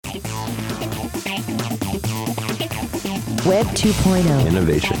Web 2.0.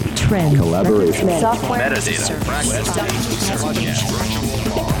 Innovation. Trend. Collaboration. Software. Metadata.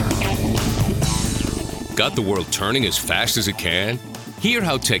 Got the world turning as fast as it can? Hear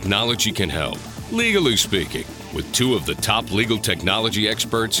how technology can help, legally speaking, with two of the top legal technology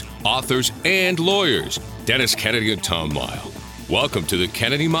experts, authors, and lawyers, Dennis Kennedy and Tom Mighell. Welcome to the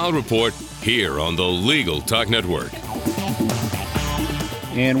Kennedy Mighell Report here on the Legal Talk Network.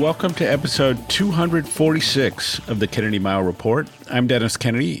 And welcome to episode 246 of the Kennedy Mighell Report. I'm Dennis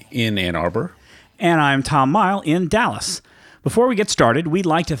Kennedy in Ann Arbor. And I'm Tom Mighell in Dallas. Before we get started, we'd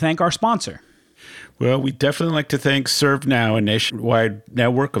like to thank our sponsor. Well, we definitely like to thank ServeNow, a nationwide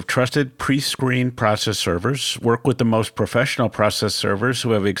network of trusted pre-screened process servers. Work with the most professional process servers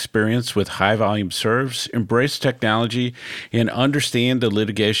who have experience with high-volume serves, embrace technology, and understand the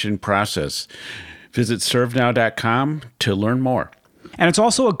litigation process. Visit ServeNow.com to learn more. And it's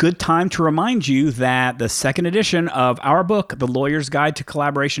also a good time to remind you that the second edition of our book, The Lawyer's Guide to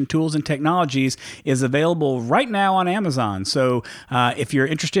Collaboration Tools and Technologies, is available right now on Amazon. So if you're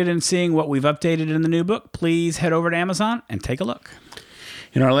interested in seeing what we've updated in the new book, please head over to Amazon and take a look.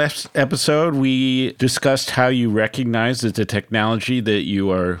 In our last episode, we discussed how you recognize that the technology that you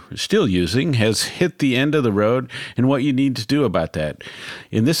are still using has hit the end of the road and what you need to do about that.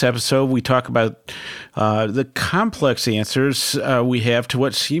 In this episode, we talk about the complex answers we have to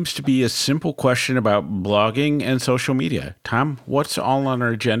what seems to be a simple question about blogging and social media. Tom, what's all on our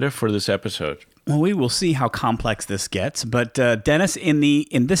agenda for this episode? Well, we will see how complex this gets, but Dennis, in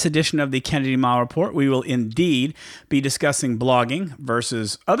this edition of the Kennedy Mighell Report, we will indeed be discussing blogging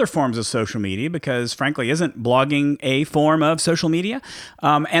versus other forms of social media, because frankly, isn't blogging a form of social media?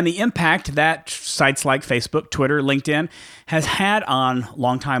 And the impact that sites like Facebook, Twitter, LinkedIn has had on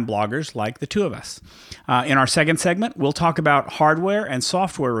longtime bloggers like the two of us. In our second segment, we'll talk about hardware and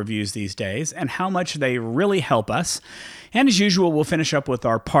software reviews these days and how much they really help us. And as usual, we'll finish up with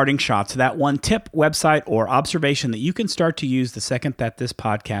our parting shots, that one tip, website, or observation that you can start to use the second that this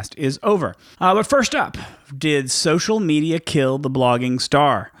podcast is over. But first up, did social media kill the blogging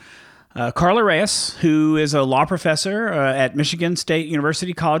star? Carla Reyes, who is a law professor at Michigan State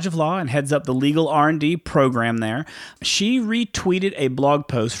University College of Law and heads up the legal R&D program there, she retweeted a blog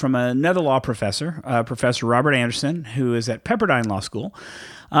post from another law professor, Professor Robert Anderson, who is at Pepperdine Law School,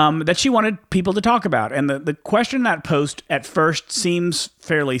 that she wanted people to talk about. And the question in that post at first seems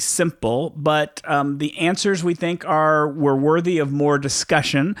fairly simple, but the answers we think were worthy of more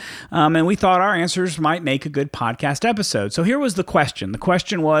discussion. And we thought our answers might make a good podcast episode. So here was the question. The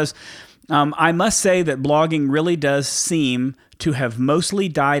question was, I must say that blogging really does seem to have mostly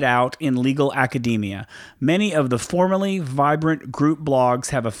died out in legal academia. Many of the formerly vibrant group blogs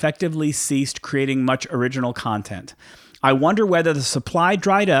have effectively ceased creating much original content. I wonder whether the supply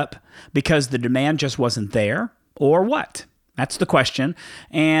dried up because the demand just wasn't there, or what? That's the question.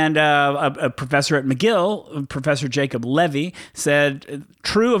 And a professor at McGill, Professor Jacob Levy, said,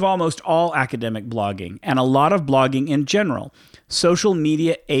 true of almost all academic blogging, and a lot of blogging in general. Social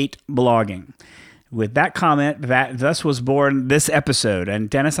media ate blogging. With that comment, that thus was born this episode. And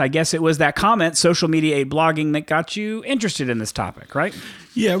Dennis, I guess it was that comment, social media ate blogging, that got you interested in this topic, right?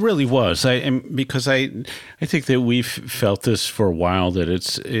 Yeah, it really was. Because I think that we've felt this for a while,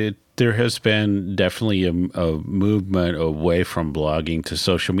 that there has been definitely a movement away from blogging to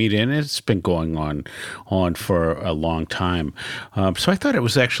social media, and it's been going on for a long time. So I thought it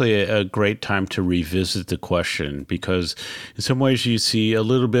was actually a great time to revisit the question, because in some ways you see a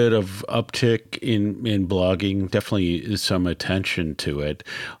little bit of uptick in blogging, definitely some attention to it.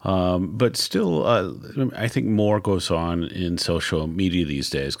 But still, I think more goes on in social media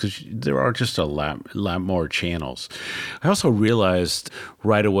these days, because there are just a lot more channels. I also realized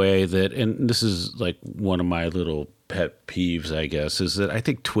right away that, and this is like one of my little pet peeves, I guess, is that I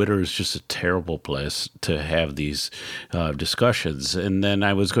think Twitter is just a terrible place to have these discussions. And then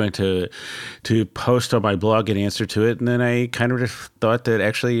I was going to post on my blog an answer to it, and then I kind of just thought that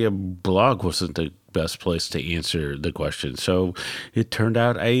actually a blog wasn't the best place to answer the question. So it turned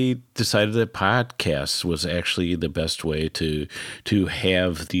out I decided that podcasts was actually the best way to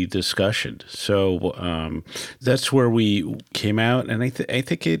have the discussion. So that's where we came out, and I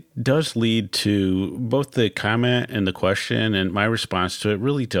think it does lead to both the comment and the question, and my response to it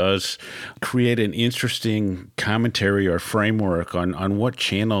really does create an interesting commentary or framework on what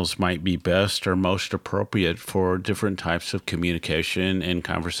channels might be best or most appropriate for different types of communication and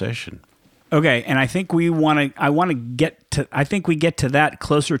conversation. Okay, and I think we get to that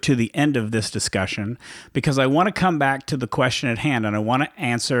closer to the end of this discussion, because I want to come back to the question at hand, and I want to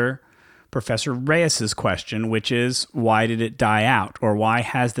answer Professor Reyes's question, which is, why did it die out? Or why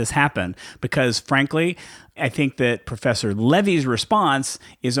has this happened? Because frankly, I think that Professor Levy's response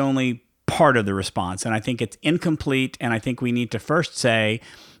is only part of the response. And I think it's incomplete. And I think we need to first say,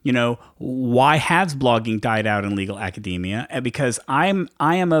 why has blogging died out in legal academia? Because I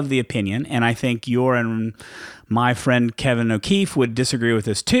am of the opinion, and I think you're and my friend Kevin O'Keefe would disagree with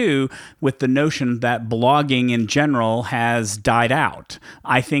this too, with the notion that blogging in general has died out.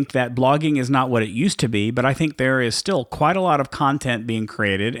 I think that blogging is not what it used to be, but I think there is still quite a lot of content being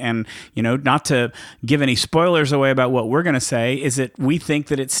created. And, not to give any spoilers away about what we're going to say, is that we think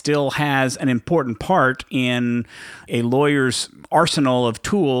that it still has an important part in a lawyer's arsenal of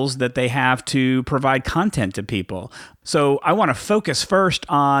tools that they have to provide content to people. So I want to focus first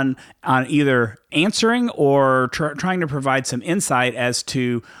on either answering or trying to provide some insight as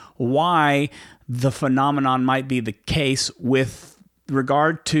to why the phenomenon might be the case with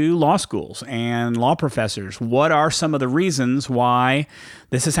regard to law schools and law professors. What are some of the reasons why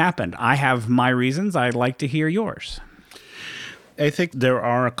this has happened? I have my reasons. I'd like to hear yours. I think there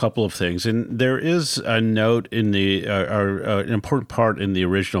are a couple of things, and there is a note in the an important part in the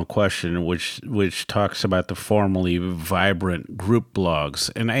original question, which talks about the formerly vibrant group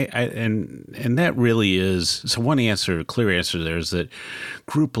blogs, and that really is so. One answer, clear answer there is that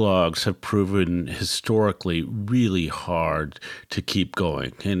group blogs have proven historically really hard to keep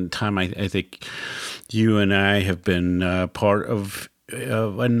going. And Tom, I think you and I have been part of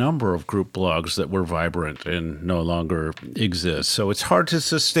a number of group blogs that were vibrant and no longer exist. So it's hard to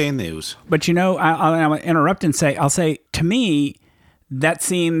sustain those. But I'll interrupt and say, to me, that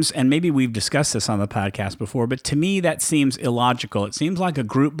seems, and maybe we've discussed this on the podcast before, but to me that seems illogical. It seems like a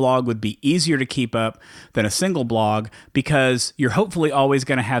group blog would be easier to keep up than a single blog, because you're hopefully always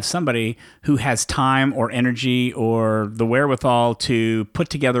going to have somebody who has time or energy or the wherewithal to put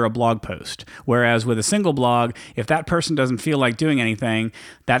together a blog post. Whereas with a single blog, if that person doesn't feel like doing anything,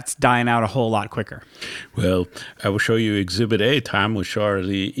 that's dying out a whole lot quicker. Well, I will show you Exhibit A, Tom, which are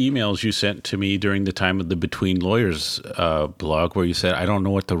the emails you sent to me during the time of the Between Lawyers blog, where you said, I don't know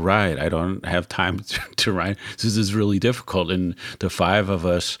what to write. I don't have time to write. This is really difficult. And the five of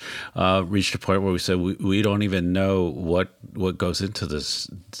us reached a point where we said, we don't even know what goes into this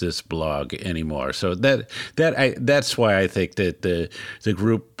blog anymore. So that's why I think that the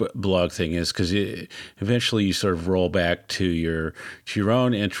group blog thing is, because eventually you sort of roll back to your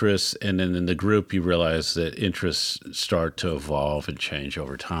own interests, and then in the group you realize that interests start to evolve and change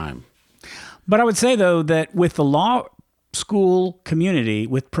over time. But I would say, though, that with the law school community,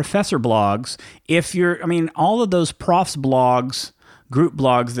 with professor blogs, all of those profs blogs, group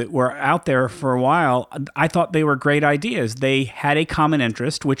blogs that were out there for a while, I thought they were great ideas. They had a common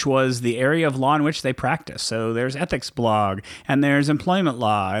interest, which was the area of law in which they practice. So there's ethics blog, and there's employment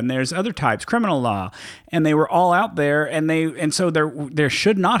law, and there's other types, criminal law, and they were all out there, and so there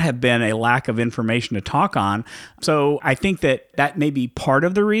should not have been a lack of information to talk on. So I think that may be part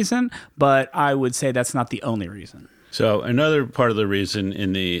of the reason, but I would say that's not the only reason. So another part of the reason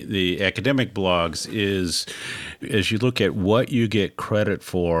in the academic blogs is, as you look at what you get credit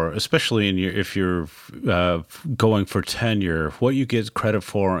for, especially if you're going for tenure, what you get credit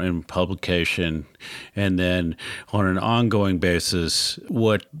for in publication, and then on an ongoing basis,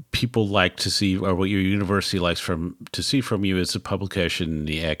 what people like to see, or what your university likes to see from you, is a publication in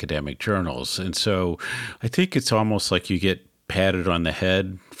the academic journals. And so I think it's almost like you get patted on the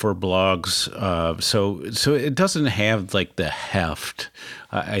head for blogs. So it doesn't have like the heft,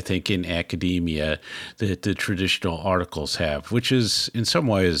 I think, in academia that the traditional articles have, which is in some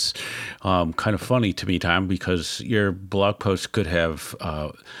ways kind of funny to me, Tom, because your blog post could have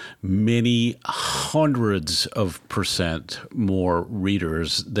many hundreds of percent more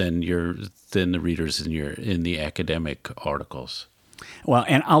readers than the readers in the academic articles. Well,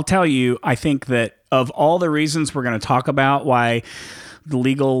 and I'll tell you, I think that of all the reasons we're going to talk about why the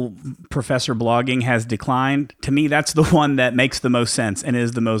legal professor blogging has declined, to me, that's the one that makes the most sense and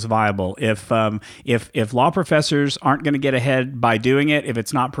is the most viable. If law professors aren't going to get ahead by doing it, if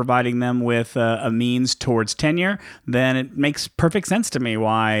it's not providing them with a means towards tenure, then it makes perfect sense to me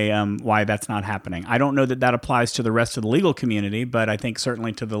why that's not happening. I don't know that applies to the rest of the legal community, but I think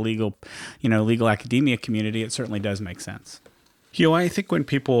certainly to the legal academia community, it certainly does make sense. I think when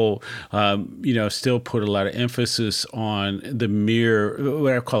people, still put a lot of emphasis on the mere,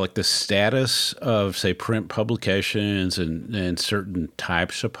 what I call like the status of, say, print publications and certain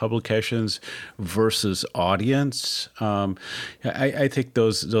types of publications versus audience, I think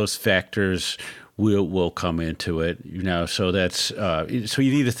those factors will come into it. So that's so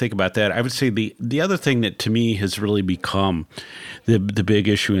you need to think about that. I would say the other thing that to me has really become the big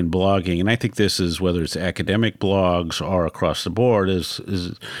issue in blogging, and I think this is whether it's academic blogs or across the board, is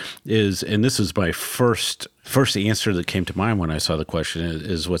and this is my first answer that came to mind when I saw the question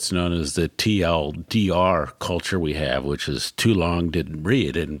is what's known as the TLDR culture we have, which is too long, didn't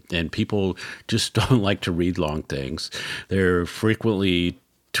read. And people just don't like to read long things. They're frequently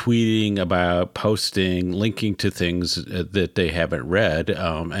tweeting about, posting, linking to things that they haven't read.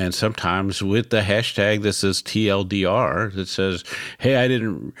 And sometimes with the hashtag that says TLDR, that says, hey, I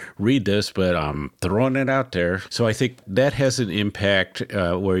didn't read this, but I'm throwing it out there. So I think that has an impact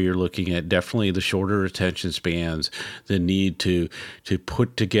where you're looking at definitely the shorter attention spans, the need to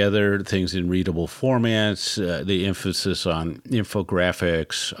put together things in readable formats, the emphasis on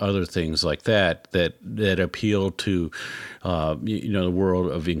infographics, other things like that appeal to the world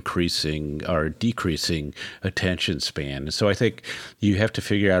of increasing or decreasing attention span. So I think you have to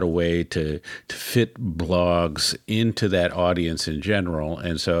figure out a way to fit blogs into that audience in general.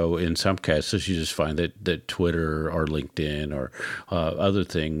 And so in some cases, you just find that Twitter or LinkedIn or other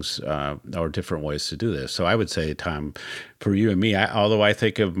things are different ways to do this. So I would say, Tom, for you and me, although I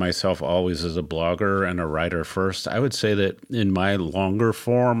think of myself always as a blogger and a writer first, I would say that in my longer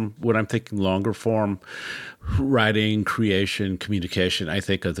form, when I'm thinking longer form, writing, creation, communication, I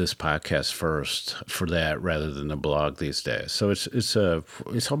think of this podcast first for that rather than the blog these days. So it's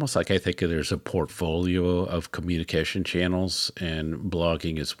almost like I think there's a portfolio of communication channels, and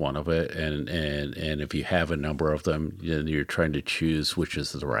blogging is one of it. And if you have a number of them, you're trying to choose which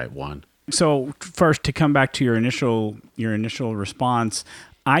is the right one. So first, to come back to your initial response,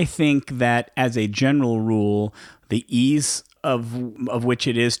 I think that as a general rule, the ease of which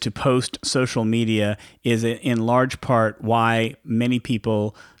it is to post social media is in large part why many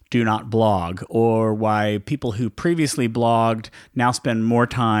people do not blog, or why people who previously blogged now spend more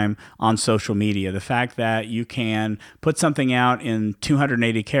time on social media. The fact that you can put something out in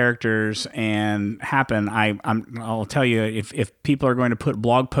 280 characters and happen, I'll tell you, if people are going to put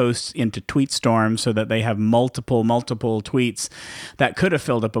blog posts into tweet storms so that they have multiple tweets that could have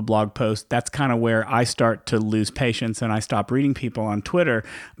filled up a blog post, that's kind of where I start to lose patience and I stop reading people on Twitter.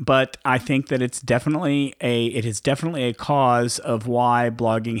 But I think that it is definitely a cause of why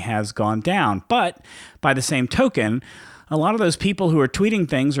blogging has gone down. But by the same token, a lot of those people who are tweeting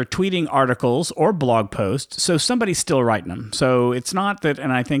things are tweeting articles or blog posts, so somebody's still writing them. So it's not that,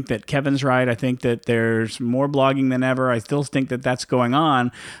 and I think that Kevin's right, I think that there's more blogging than ever. I still think that that's going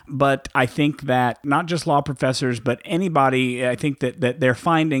on, but I think that not just law professors, but anybody, I think that they're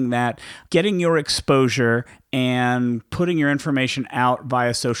finding that getting your exposure and putting your information out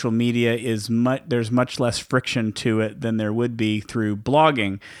via social media there's much less friction to it than there would be through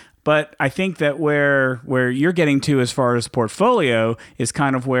blogging. But I think that where you're getting to as far as portfolio is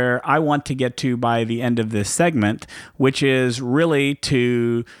kind of where I want to get to by the end of this segment, which is really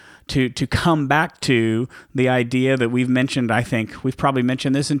to come back to the idea that we've mentioned. I think we've probably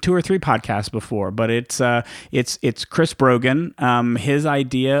mentioned this in 2 or 3 podcasts before, but it's Chris Brogan, his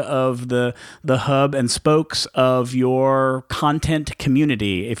idea of the hub and spokes of your content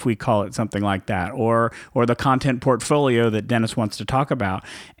community, if we call it something like that, or the content portfolio that Dennis wants to talk about,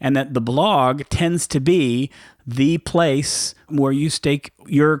 and that the blog tends to be the place where you stake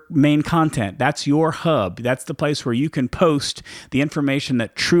your main content. That's your hub. That's the place where you can post the information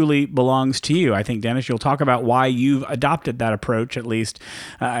that truly belongs to you. I think, Dennis, you'll talk about why you've adopted that approach, at least.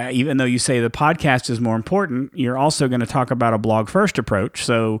 Even though you say the podcast is more important, you're also going to talk about a blog-first approach.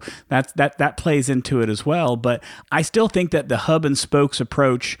 So that plays into it as well. But I still think that the hub and spokes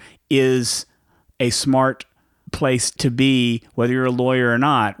approach is a smart place to be, whether you're a lawyer or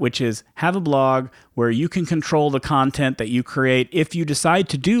not, which is have a blog where you can control the content that you create if you decide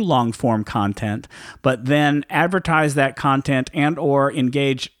to do long form content, but then advertise that content and or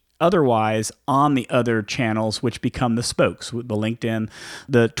engage otherwise on the other channels, which become the spokes, the LinkedIn,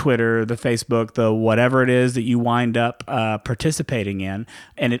 the Twitter, the Facebook, the whatever it is that you wind up participating in.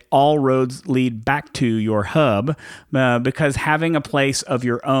 And all roads lead back to your hub, because having a place of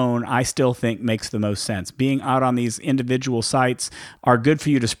your own, I still think makes the most sense. Being out on these individual sites are good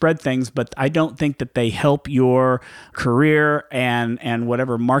for you to spread things, but I don't think that they help your career and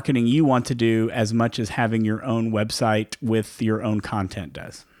whatever marketing you want to do as much as having your own website with your own content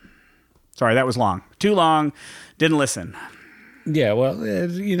does. Sorry, that was long. Too long. Didn't listen. Yeah, well,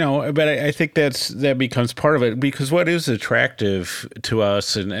 but I think that becomes part of it, because what is attractive to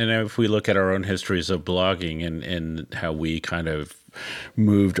us, and if we look at our own histories of blogging and how we kind of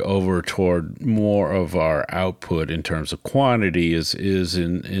moved over toward more of our output in terms of quantity is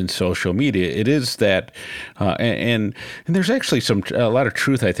in social media. It is that, and there's actually a lot of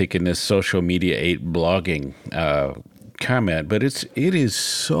truth, I think, in this social media ate blogging comment, but it is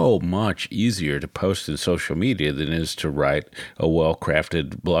so much easier to post in social media than it is to write a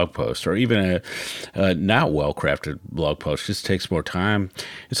well-crafted blog post, or even a not well-crafted blog post. It just takes more time.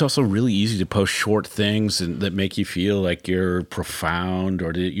 It's also really easy to post short things that make you feel like you're profound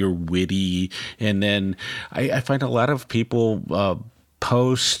or that you're witty. And then I find a lot of people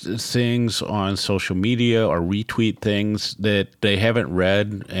post things on social media or retweet things that they haven't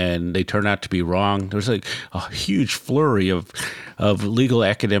read and they turn out to be wrong. There's like a huge flurry of legal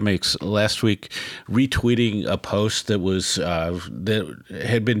academics last week retweeting a post that was that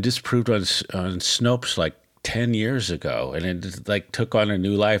had been disproved on Snopes like 10 years ago, and it like took on a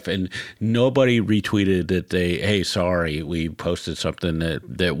new life, and nobody retweeted that hey, sorry, we posted something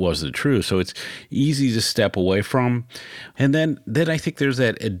that wasn't true. So it's easy to step away from. And then I think there's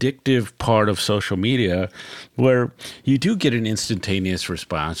that addictive part of social media where you do get an instantaneous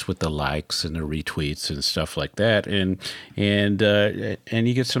response with the likes and the retweets and stuff like that, and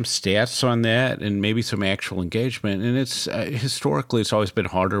you get some stats on that and maybe some actual engagement. And it's historically it's always been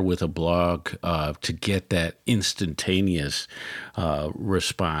harder with a blog to get that instantaneous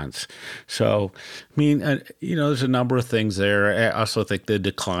response. So, I mean, there's a number of things there. I also think the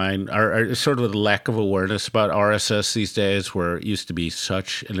decline, or sort of the lack of awareness about RSS these days, where it used to be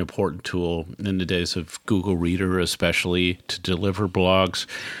such an important tool in the days of Google Reader, especially to deliver blogs.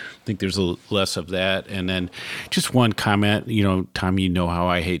 I think there's less of that. And then just one comment, Tom, you know how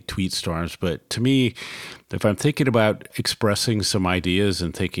I hate tweet storms, but to me, if I'm thinking about expressing some ideas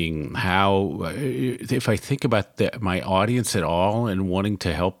and thinking if I think about my audience at all and wanting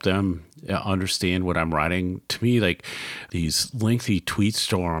to help them understand what I'm writing, to me, like these lengthy tweet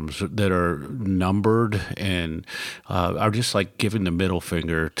storms that are numbered and are just like giving the middle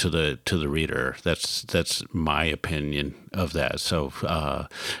finger to the reader. That's my opinion of that. So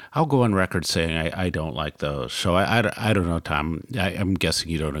I'll go on record saying I don't like those. So I don't know, Tom. I'm guessing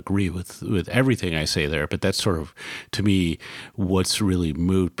you don't agree with everything I say there, but that's sort of, to me, what's really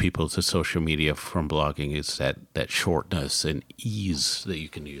moved people to social media from blogging is that shortness and ease that you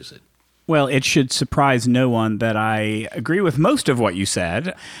can use it. Well, it should surprise no one that I agree with most of what you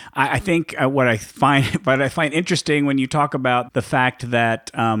said. I think what I find interesting when you talk about the fact that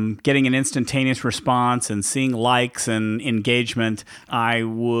getting an instantaneous response and seeing likes and engagement, I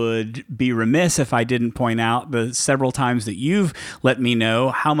would be remiss if I didn't point out the several times that you've let me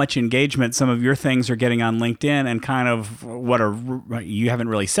know how much engagement some of your things are getting on LinkedIn, and kind of you haven't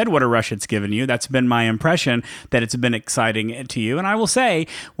really said what a rush it's given you. That's been my impression, that it's been exciting to you. And I will say,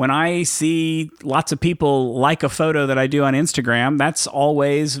 when I see lots of people like a photo that I do on Instagram, that's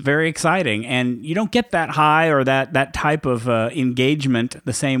always very exciting. And you don't get that high or that type of engagement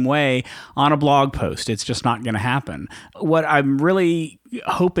the same way on a blog post. It's just not going to happen. What I'm really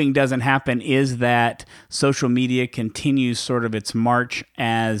hoping doesn't happen is that social media continues sort of its march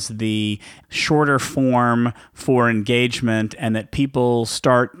as the shorter form for engagement, and that people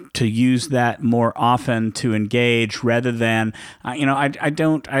start to use that more often to engage rather than, I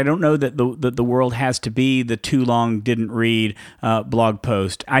don't know that the world has to be the too long didn't read blog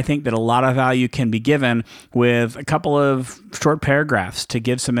post. I think that a lot of value can be given with a couple of short paragraphs to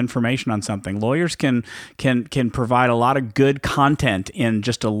give some information on something. Lawyers can provide a lot of good content in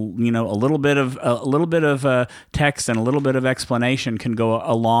just a little bit of text, and a little bit of explanation can go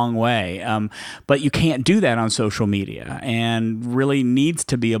a long way. But you can't do that on social media, and really needs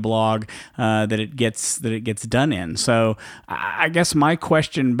to be a blog that it gets done in. So I guess my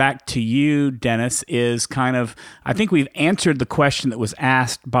question back to you, Dennis, is kind of, I think we've answered the question that was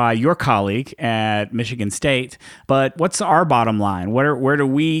asked by your colleague at Michigan State, but what's our bottom line? Where do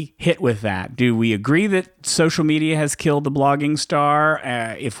we hit with that? Do we agree that social media has killed the blogging star?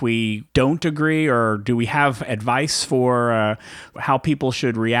 If we don't agree, or do we have advice for how people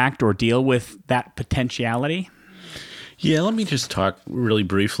should react or deal with that potentiality? Yeah, let me just talk really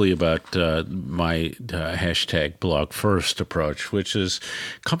briefly about my hashtag blog first approach, which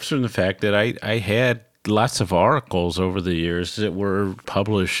comes from the fact that I had lots of articles over the years that were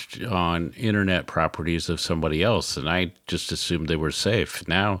published on internet properties of somebody else, and I just assumed they were safe.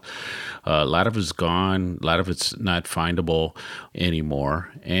 Now, a lot of it's gone. A lot of it's not findable anymore.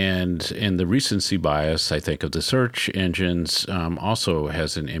 And the recency bias, I think, of the search engines also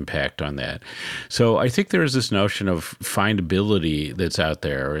has an impact on that. So I think there is this notion of findability that's out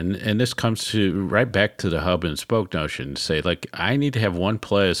there. And this comes to right back to the hub and spoke notion. Say, like, I need to have one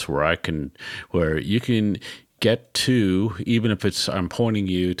place where you can get to, even if I'm pointing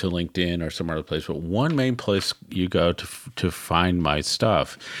you to LinkedIn or some other place, but one main place you go to find my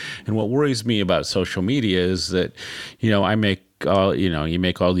stuff. And what worries me about social media is that, I make you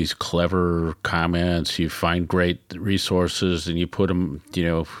make all these clever comments, you find great resources, and you put them,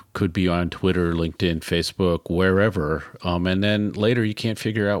 could be on Twitter, LinkedIn, Facebook, wherever. And then later you can't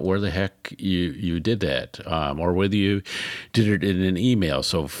figure out where the heck you did that, or whether you did it in an email.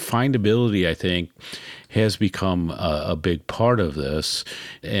 So findability, I think, has become a big part of this.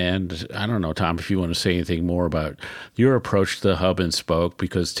 And I don't know, Tom, if you want to say anything more about your approach to the hub and spoke,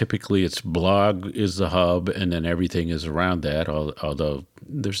 because typically it's blog is the hub and then everything is around that, although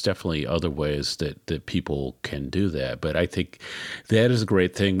there's definitely other ways that people can do that. But I think that is a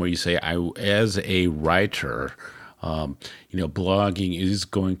great thing where you say, as a writer, blogging is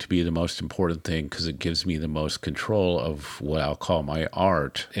going to be the most important thing because it gives me the most control of what I'll call my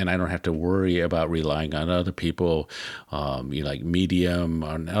art. And I don't have to worry about relying on other people, like Medium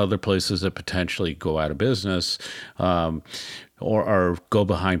and other places that potentially go out of business, or go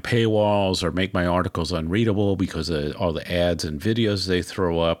behind paywalls or make my articles unreadable because of all the ads and videos they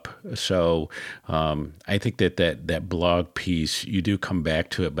throw up. So I think that blog piece, you do come back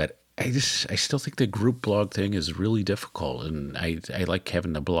to it, but I still think the group blog thing is really difficult, and I like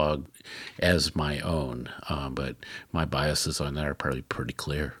having the blog as my own, but my biases on that are probably pretty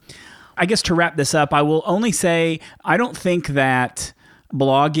clear. I guess to wrap this up, I will only say I don't think that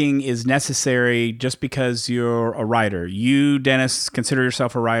blogging is necessary just because you're a writer. You, Dennis, consider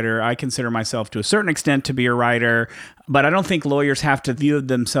yourself a writer. I consider myself to a certain extent to be a writer. But I don't think lawyers have to view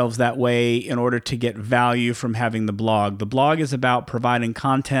themselves that way in order to get value from having the blog. The blog is about providing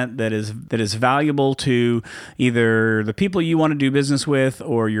content that is valuable to either the people you want to do business with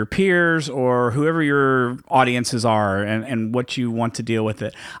or your peers or whoever your audiences are and what you want to deal with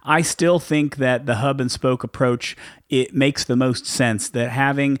it. I still think that the hub and spoke approach, it makes the most sense, that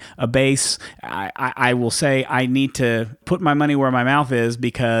having a base, I will say I need to put my money where my mouth is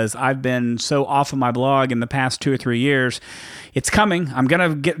because I've been so off of my blog in the past 2 or 3 years. It's coming. I'm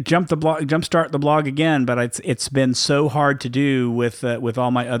gonna jumpstart the blog again, but it's been so hard to do with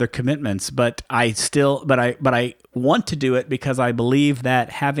all my other commitments. But I want to do it because I believe that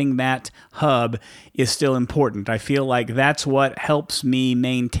having that hub is still important. I feel like that's what helps me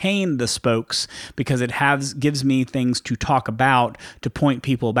maintain the spokes because it gives me things to talk about to point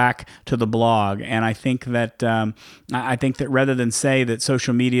people back to the blog. And I think that rather than say that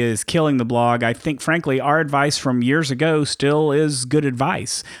social media is killing the blog, I think frankly our advice from years ago still is good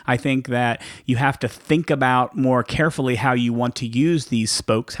advice. I think that you have to think about more carefully how you want to use these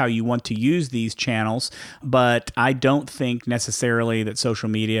spokes, how you want to use these channels, but I don't think necessarily that social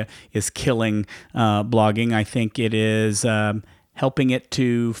media is killing blogging. I think it is helping it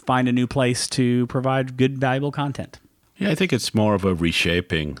to find a new place to provide good, valuable content. Yeah, I think it's more of a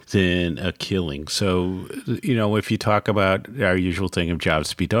reshaping than a killing. So, if you talk about our usual thing of jobs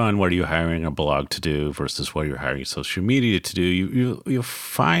to be done, what are you hiring a blog to do versus what you're hiring social media to do, you'll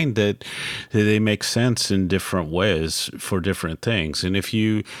find that they make sense in different ways for different things. And if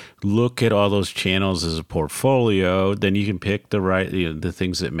you look at all those channels as a portfolio, then you can pick the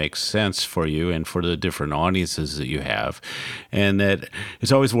things that make sense for you and for the different audiences that you have. And that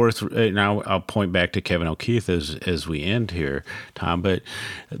it's always worth, now I'll point back to Kevin O'Keefe as we end here, Tom, but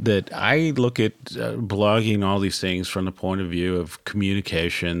that I look at blogging, all these things from the point of view of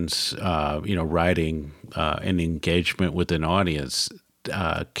communications, writing and engagement with an audience.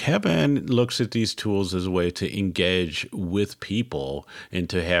 Kevin looks at these tools as a way to engage with people and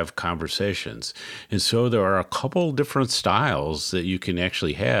to have conversations. And so there are a couple different styles that you can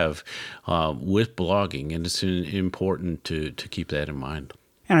actually have with blogging, and it's important to keep that in mind.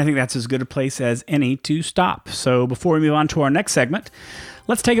 And I think that's as good a place as any to stop. So before we move on to our next segment,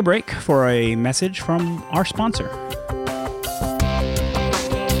 let's take a break for a message from our sponsor.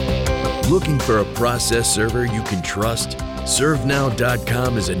 Looking for a process server you can trust?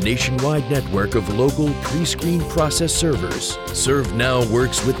 ServeNow.com is a nationwide network of local pre-screened process servers. ServeNow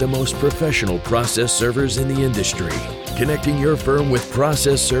works with the most professional process servers in the industry. connecting your firm with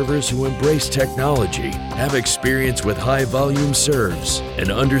process servers who embrace technology, have experience with high-volume serves,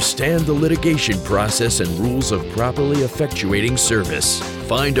 and understand the litigation process and rules of properly effectuating service.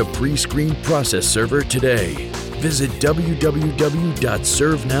 Find a pre-screened process server today. Visit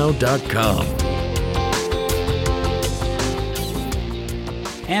www.servenow.com.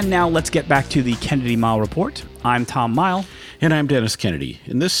 And now let's get back to the Kennedy Mighell Report. I'm Tom Mighell. And I'm Dennis Kennedy.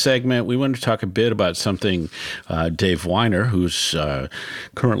 In this segment, we want to talk a bit about something Dave Weiner, who's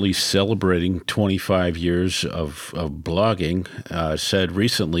currently celebrating 25 years of blogging, said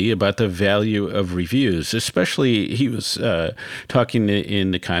recently about the value of reviews. Especially, he was talking in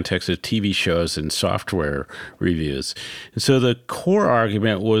the context of TV shows and software reviews. And so the core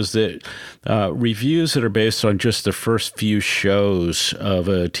argument was that reviews that are based on just the first few shows of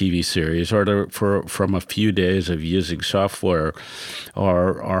a TV series or from a few days of using software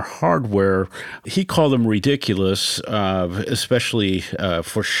are hardware. He called them ridiculous, especially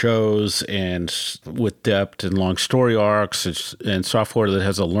for shows and with depth and long story arcs and software that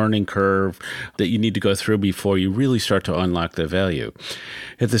has a learning curve that you need to go through before you really start to unlock the value.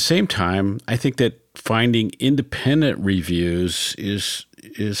 At the same time, I think that finding independent reviews is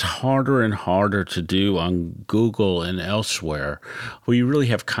harder and harder to do on Google and elsewhere, where you really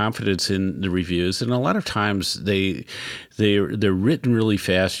have confidence in the reviews. And a lot of times they're written really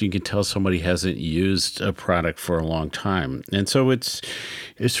fast. You can tell somebody hasn't used a product for a long time. And so it's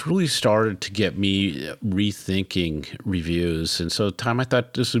really started to get me rethinking reviews. And so, Tom, I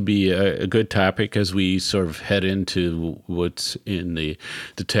thought this would be a good topic as we sort of head into what's in the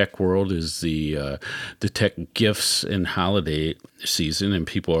tech world is the tech gifts and holiday season, and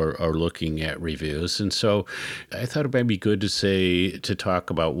people are looking at reviews. And so I thought it might be good to talk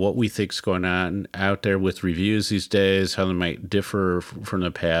about what we think is going on out there with reviews these days, how they might differ from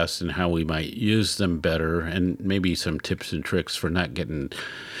the past, and how we might use them better, and maybe some tips and tricks for not getting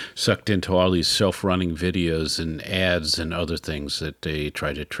sucked into all these self-running videos and ads and other things that they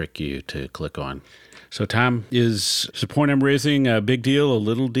try to trick you to click on. So, Tom, is the point I'm raising a big deal, a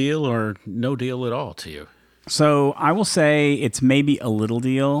little deal, or no deal at all to you? So I will say it's maybe a little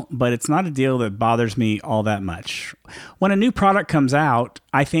deal, but it's not a deal that bothers me all that much. When a new product comes out,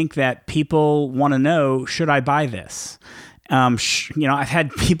 I think that people want to know, should I buy this? I've had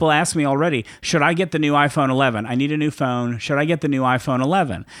people ask me already, should I get the new iPhone 11? I need a new phone. Should I get the new iPhone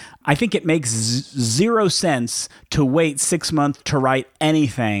 11? I think it makes zero sense to wait 6 months to write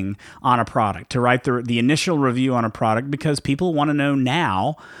anything on a product, to write the initial review on a product, because people want to know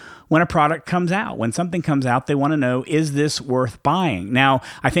now when a product comes out. When something comes out, they want to know, is this worth buying? Now,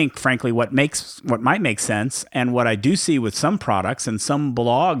 I think, frankly, what might make sense, and what I do see with some products, and some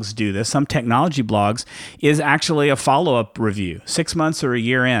blogs do this, some technology blogs, is actually a follow-up review, 6 months or a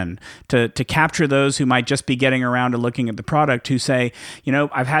year in, to capture those who might just be getting around to looking at the product, who say,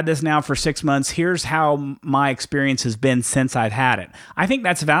 I've had this now for 6 months. Here's how my experience has been since I've had it. I think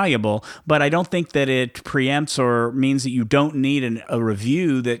that's valuable, but I don't think that it preempts or means that you don't need a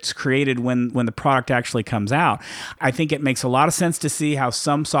review that's created when the product actually comes out. I think it makes a lot of sense to see how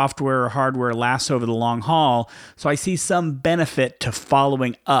some software or hardware lasts over the long haul. So I see some benefit to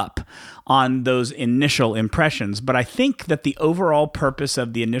following up on those initial impressions. But I think that the overall purpose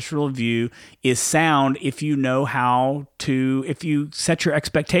of the initial review is sound if you set your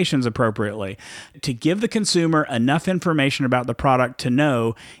expectations appropriately. To give the consumer enough information about the product to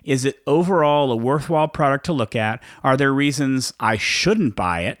know, is it overall a worthwhile product to look at? Are there reasons I shouldn't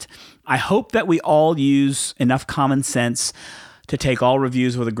buy it? I hope that we all use enough common sense to take all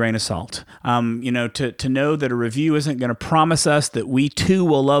reviews with a grain of salt. To know that a review isn't going to promise us that we too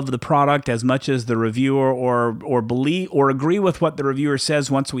will love the product as much as the reviewer, or believe or agree with what the reviewer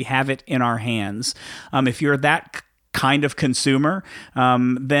says once we have it in our hands. If you're that kind of consumer,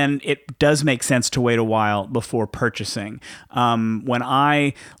 then it does make sense to wait a while before purchasing. When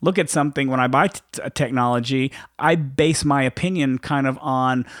I look at something, when I buy technology, I base my opinion kind of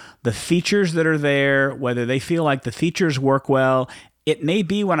on the features that are there, whether they feel like the features work well. It may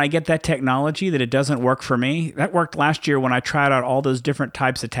be when I get that technology that it doesn't work for me. That worked last year when I tried out all those different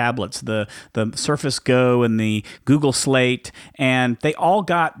types of tablets, the Surface Go and the Google Slate, and they all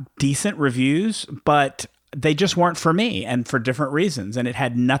got decent reviews, but they just weren't for me, and for different reasons, and it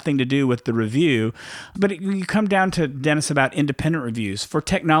had nothing to do with the review. But you come down to, Dennis, about independent reviews. For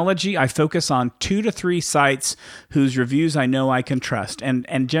technology, I focus on 2 to 3 sites whose reviews I know I can trust.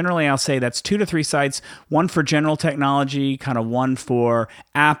 And generally, I'll say that's 2 to 3 sites, one for general technology, kind of one for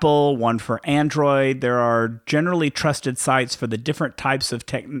Apple, one for Android. There are generally trusted sites for the different types of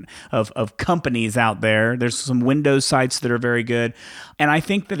of companies out there. There's some Windows sites that are very good. And I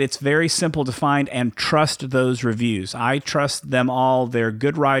think that it's very simple to find and trust trust those reviews. I trust them all. They're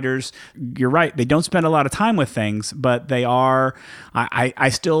good writers. You're right. They don't spend a lot of time with things, but they are. I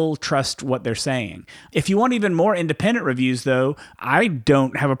still trust what they're saying. If you want even more independent reviews, though, I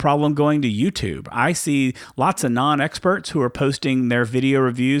don't have a problem going to YouTube. I see lots of non-experts who are posting their video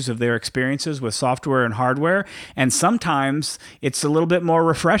reviews of their experiences with software and hardware, and sometimes it's a little bit more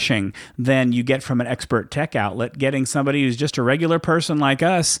refreshing than you get from an expert tech outlet. Getting somebody who's just a regular person like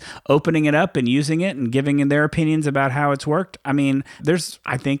us, opening it up and using it and giving in their opinions about how it's worked. I mean, there's,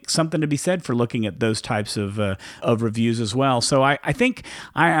 I think, something to be said for looking at those types of reviews as well. So I think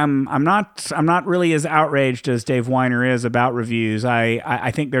I'm not really as outraged as Dave Weiner is about reviews.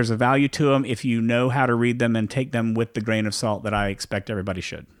 I think there's a value to them if you know how to read them and take them with the grain of salt that I expect everybody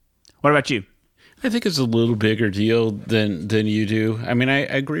should. What about you? I think it's a little bigger deal than you do. I mean, I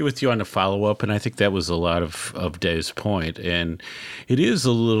agree with you on the follow-up, and I think that was a lot of Dave's point. And it is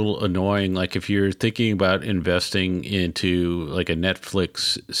a little annoying, like if you're thinking about investing into like a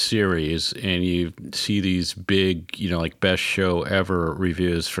Netflix series and you see these big, like best show ever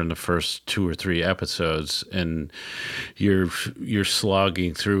reviews from the first 2 or 3 episodes, and you're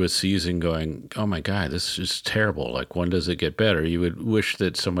slogging through a season going, oh my God, this is terrible. Like, when does it get better? You would wish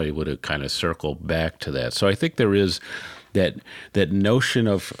that somebody would have kind of circled back to that. So I think there is that notion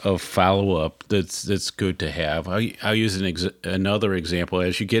of follow-up that's good to have. I'll use another example.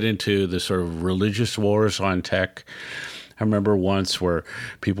 As you get into the sort of religious wars on tech, I remember once where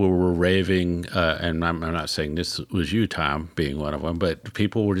people were raving, and I'm not saying this was you, Tom, being one of them, but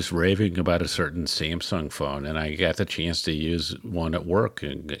people were just raving about a certain Samsung phone, and I got the chance to use one at work,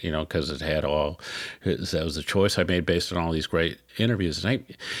 and because that was a choice I made based on all these great interviews, and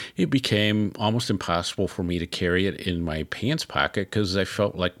it became almost impossible for me to carry it in my pants pocket because I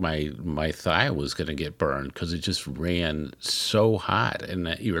felt like my thigh was going to get burned because it just ran so hot,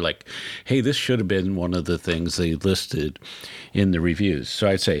 and you were like, hey, this should have been one of the things they listed in the reviews. So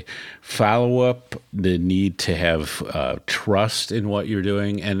I'd say follow up, the need to have trust in what you're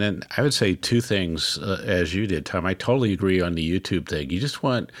doing. And then I would say 2 things, as you did, Tom. I totally agree on the YouTube thing.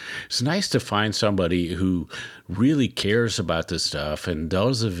 It's nice to find somebody who really cares about this stuff and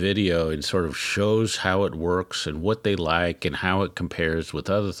does a video and sort of shows how it works and what they like and how it compares with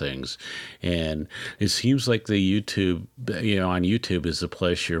other things. And it seems like the YouTube, on YouTube is the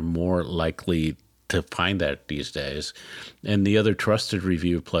place you're more likely to find that these days. And the other trusted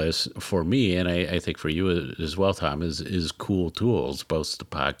review place for me, and I think for you as well, Tom, is Cool Tools, both the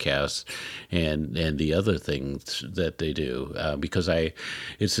podcasts and the other things that they do, because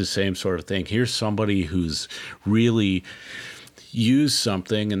it's the same sort of thing. Here's somebody who's really use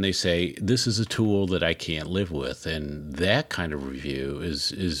something and they say, this is a tool that I can't live with. And that kind of review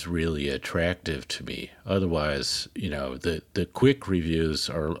is really attractive to me. Otherwise, the quick reviews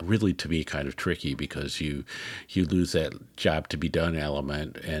are really, to me, kind of tricky because you lose that job to be done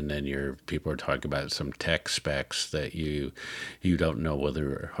element, and then people are talking about some tech specs that you don't know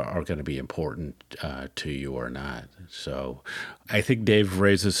whether are going to be important to you or not. So I think Dave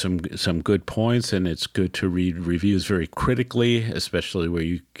raises some good points, and it's good to read reviews very critically, especially where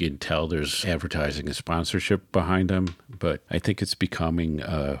you can tell there's advertising and sponsorship behind them. But I think it's becoming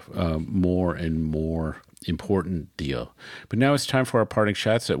a more and more important deal. But now it's time for our parting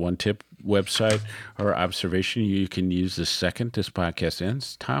shots. At One Tip website or observation you can use the second this podcast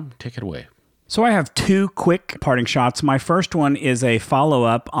ends. Tom, take it away. So I have 2 quick parting shots. My first one is a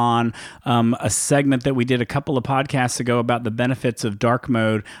follow-up on a segment that we did a couple of podcasts ago about the benefits of dark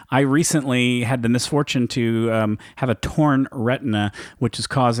mode. I recently had the misfortune to have a torn retina, which is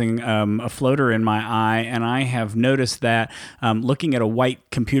causing a floater in my eye, and I have noticed that looking at a white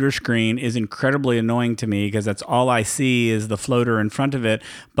computer screen is incredibly annoying to me because that's all I see is the floater in front of it.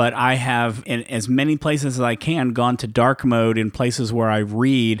 But I have, in as many places as I can, gone to dark mode in places where I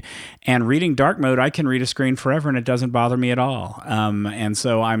read, and reading dark mode, I can read a screen forever and it doesn't bother me at all. And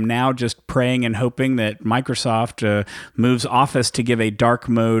so I'm now just praying and hoping that Microsoft moves Office to give a dark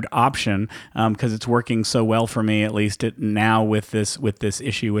mode option because it's working so well for me, at least now with this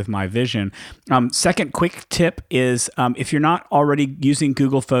issue with my vision. Second quick tip is if you're not already using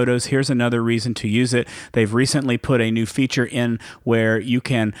Google Photos, here's another reason to use it. They've recently put a new feature in where you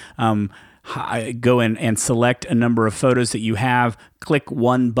can go in and select a number of photos that you have, click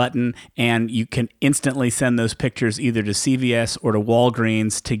one button, and you can instantly send those pictures either to CVS or to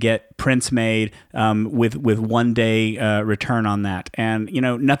Walgreens to get prints made with 1 day return on that. And,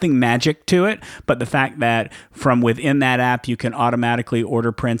 nothing magic to it, but the fact that from within that app, you can automatically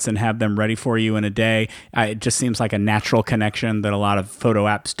order prints and have them ready for you in a day. It just seems like a natural connection that a lot of photo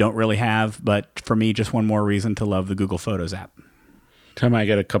apps don't really have. But for me, just one more reason to love the Google Photos app. Tom, I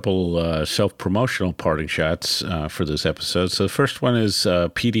got a couple self-promotional parting shots for this episode. So the first one is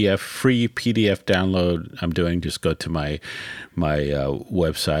free PDF download I'm doing. Just go to my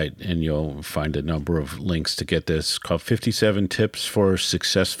website and you'll find a number of links to get this, called 57 Tips for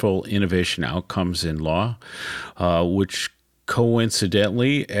Successful Innovation Outcomes in Law, which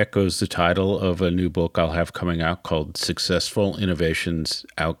coincidentally echoes the title of a new book I'll have coming out called Successful Innovations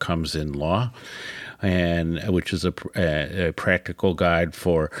Outcomes in Law, and which is a practical guide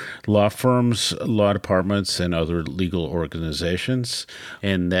for law firms, law departments, and other legal organizations.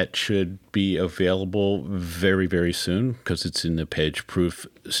 And that should be available very, very soon because it's in the page proof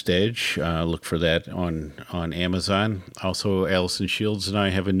stage. Look for that on Amazon. Also, Allison Shields and I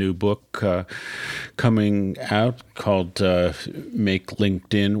have a new book coming out called Make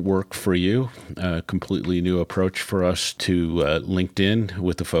LinkedIn Work for You, a completely new approach for us to LinkedIn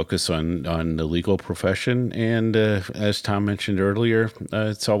with the focus on the legal profession. And as Tom mentioned earlier,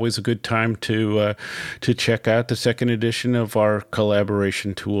 it's always a good time to check out the second edition of our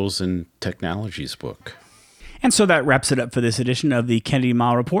collaboration tools and technologies book. And so that wraps it up for this edition of the Kennedy and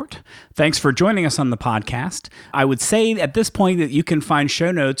Mighell Report. Thanks for joining us on the podcast. I would say at this point that you can find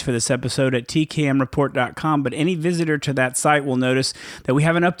show notes for this episode at tkmreport.com, but any visitor to that site will notice that we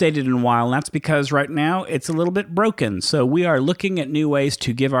haven't updated in a while, and that's because right now it's a little bit broken. So we are looking at new ways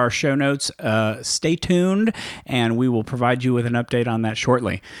to give our show notes. Stay tuned, and we will provide you with an update on that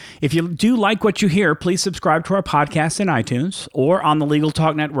shortly. If you do like what you hear, please subscribe to our podcast in iTunes or on the Legal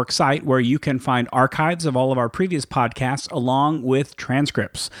Talk Network site, where you can find archives of all of our previous podcasts along with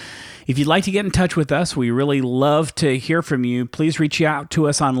transcripts. If you'd like to get in touch with us, we really love to hear from you. Please reach out to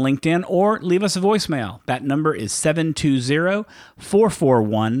us on LinkedIn or leave us a voicemail. That number is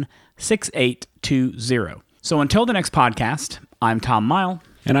 720-441-6820. So until the next podcast, I'm Tom Mighell.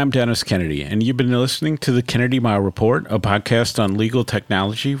 And I'm Dennis Kennedy, and you've been listening to the Kennedy Mighell Report, a podcast on legal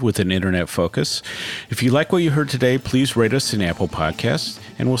technology with an internet focus. If you like what you heard today, please rate us in Apple Podcasts,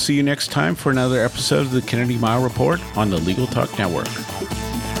 and we'll see you next time for another episode of the Kennedy Mighell Report on the Legal Talk Network.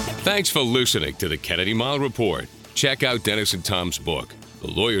 Thanks for listening to the Kennedy Mighell Report. Check out Dennis and Tom's book,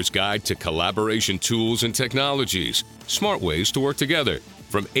 The Lawyer's Guide to Collaboration Tools and Technologies, Smart Ways to Work Together,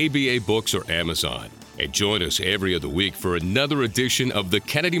 from ABA Books or Amazon. And join us every other week for another edition of the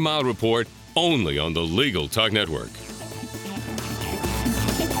Kennedy Mighell Report, only on the Legal Talk Network.